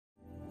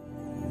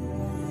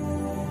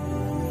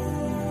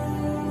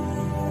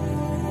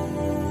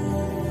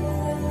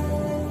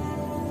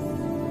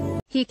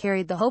He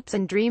carried the hopes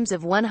and dreams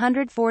of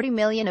 140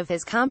 million of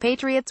his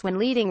compatriots when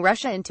leading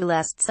Russia into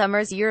last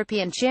summer's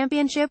European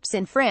Championships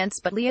in France,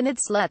 but Leonid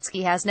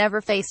Slutsky has never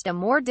faced a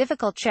more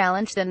difficult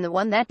challenge than the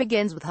one that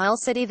begins with Hull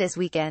City this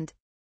weekend.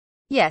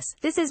 "Yes,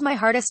 this is my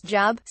hardest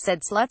job,"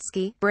 said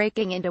Slutsky,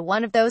 breaking into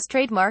one of those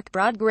trademark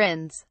broad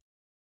grins.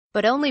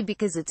 But only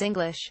because it's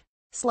English.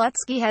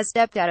 Slutsky has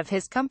stepped out of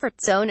his comfort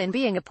zone in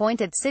being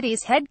appointed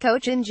City's head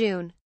coach in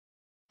June.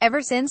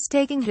 Ever since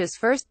taking his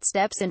first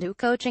steps into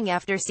coaching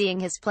after seeing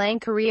his playing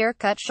career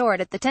cut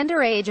short at the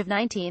tender age of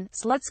 19,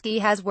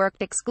 Slutsky has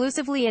worked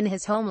exclusively in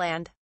his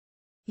homeland.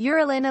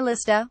 Uralina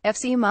Lista,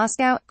 FC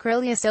Moscow,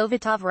 Krylia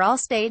Sovetov are all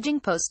staging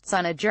posts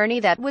on a journey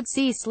that would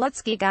see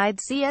Slutsky guide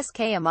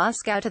cska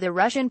Moscow to the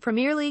Russian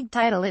Premier League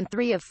title in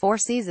 3 of 4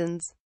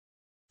 seasons.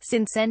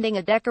 Since ending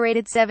a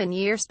decorated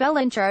 7-year spell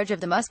in charge of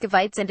the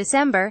Muscovites in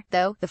December,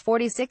 though, the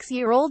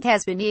 46-year-old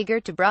has been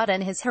eager to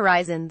broaden his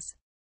horizons.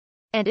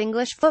 And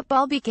English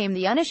football became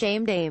the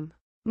unashamed aim.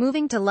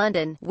 Moving to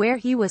London, where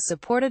he was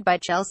supported by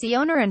Chelsea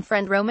owner and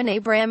friend Roman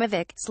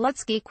Abramovich,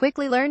 Slutsky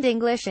quickly learned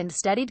English and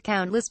studied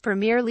countless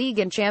Premier League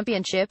and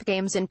Championship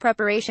games in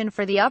preparation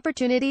for the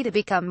opportunity to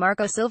become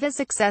Marco Silva's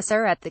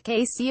successor at the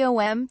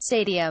KCOM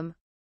Stadium.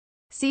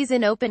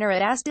 Season opener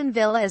at Aston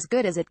Villa. As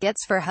good as it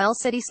gets for Hull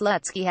City.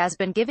 Slutsky has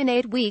been given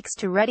 8 weeks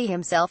to ready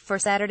himself for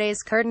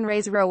Saturday's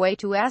curtain-raiser away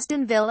to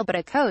Aston Villa, but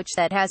a coach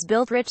that has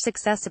built rich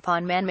success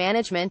upon man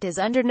management is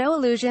under no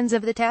illusions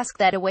of the task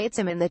that awaits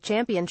him in the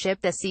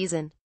Championship this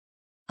season.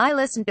 "I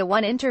listened to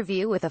one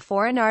interview with a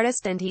foreign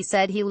artist and he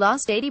said he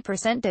lost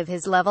 80% of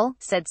his level,"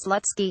 said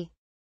Slutsky.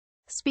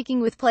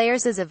 "Speaking with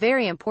players is a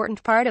very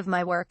important part of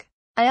my work.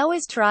 I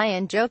always try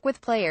and joke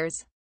with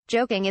players.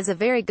 Joking is a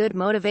very good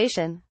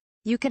motivation.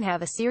 You can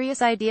have a serious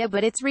idea,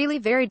 but it's really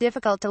very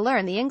difficult to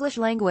learn the English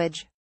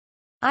language.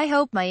 I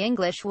hope my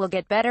English will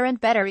get better and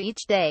better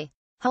each day."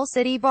 Hull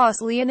City boss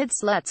Leonid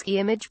Slutsky,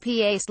 image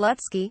PA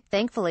Slutsky,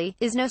 thankfully,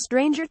 is no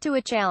stranger to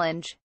a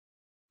challenge.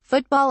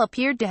 Football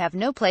appeared to have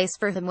no place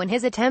for him when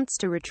his attempts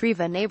to retrieve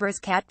a neighbor's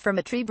cat from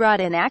a tree brought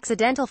an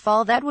accidental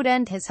fall that would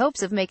end his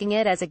hopes of making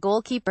it as a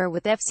goalkeeper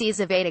with FC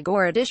Zaveta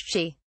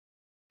Gorodishchi.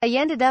 "I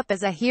ended up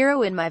as a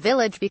hero in my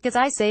village because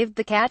I saved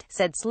the cat,"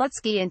 said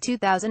Slutsky in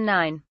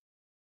 2009.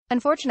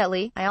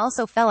 "Unfortunately, I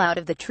also fell out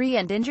of the tree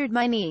and injured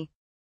my knee."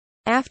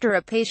 After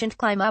a patient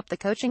climb up the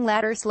coaching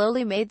ladder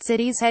slowly made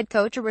City's head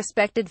coach a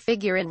respected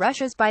figure in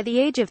Russia's. By the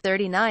age of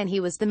 39 he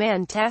was the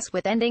man tasked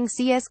with ending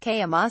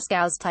CSKA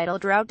Moscow's title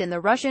drought in the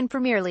Russian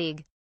Premier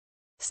League.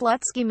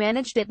 Slutsky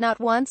managed it not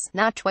once,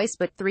 not twice,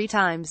 but 3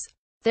 times.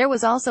 There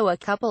was also a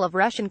couple of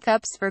Russian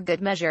Cups for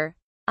good measure.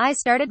 "I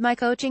started my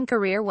coaching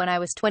career when I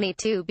was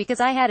 22 because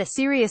I had a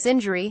serious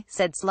injury,"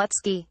 said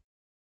Slutsky.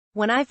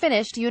 "When I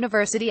finished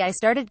university I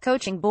started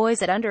coaching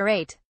boys at under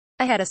 8.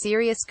 I had a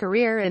serious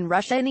career in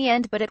Russia in the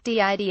end, but it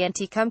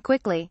didn't come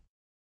quickly.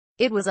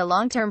 It was a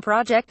long-term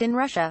project in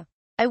Russia.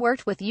 I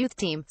worked with youth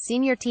team,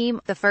 senior team,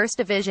 the first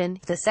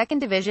division, the second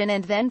division,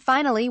 and then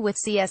finally with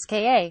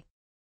CSKA."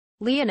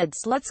 Leonid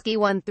Slutsky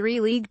won 3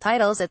 league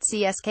titles at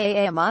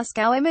CSKA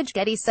Moscow. Image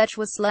Getty. Such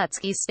was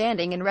Slutsky's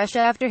standing in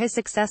Russia after his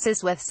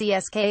successes with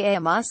CSKA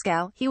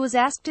Moscow. He was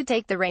asked to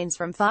take the reins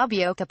from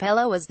Fabio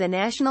Capello as the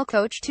national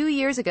coach 2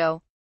 years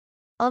ago.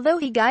 Although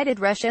he guided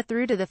Russia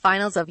through to the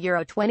finals of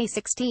Euro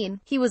 2016,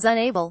 he was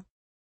unable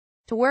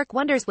to work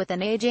wonders with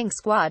an aging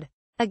squad.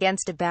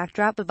 Against a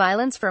backdrop of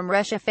violence from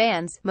Russia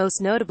fans, most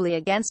notably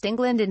against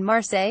England in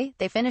Marseille,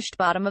 they finished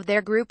bottom of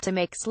their group to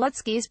make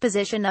Slutsky's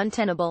position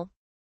untenable.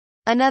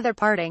 Another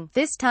parting,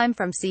 this time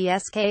from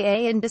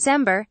CSKA in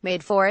December,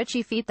 made for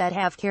itchy feet that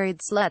have carried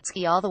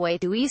Slutsky all the way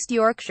to East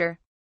Yorkshire.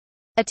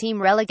 A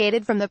team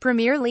relegated from the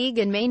Premier League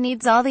in May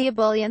needs all the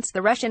ebullience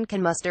the Russian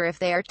can muster if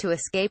they are to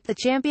escape the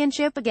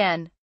Championship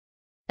again.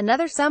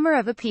 Another summer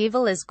of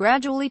upheaval is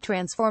gradually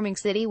transforming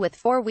City, with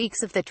 4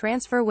 weeks of the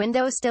transfer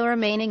window still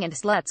remaining, and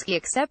Slutsky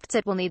accepts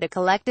it will need a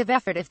collective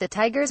effort if the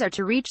Tigers are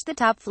to reach the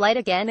top flight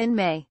again in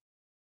May.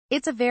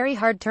 "It's a very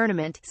hard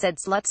tournament," said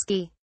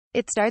Slutsky.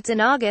 "It starts in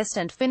August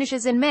and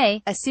finishes in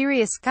May, a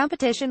serious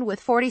competition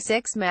with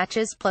 46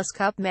 matches plus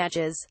cup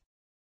matches.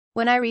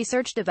 When I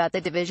researched about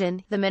the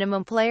division, the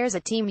minimum players a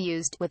team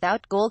used,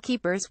 without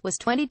goalkeepers, was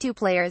 22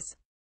 players.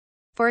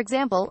 For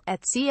example,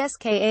 at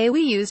CSKA we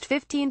used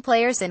 15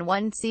 players in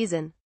one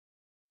season.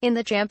 In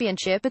the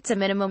Championship it's a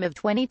minimum of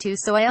 22,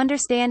 so I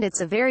understand it's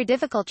a very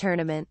difficult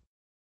tournament."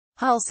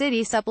 Hull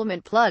City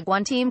supplement plug.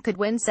 One team could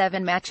win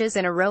 7 matches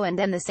in a row and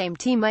then the same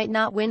team might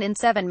not win in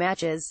 7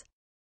 matches.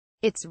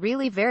 It's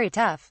really very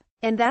tough.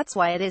 And that's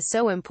why it is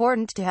so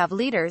important to have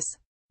leaders.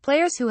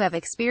 Players who have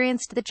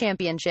experienced the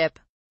Championship.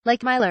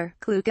 Like Myler,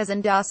 Klukas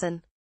and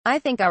Dawson. "I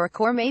think our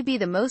core may be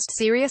the most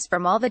serious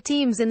from all the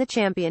teams in the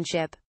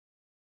Championship.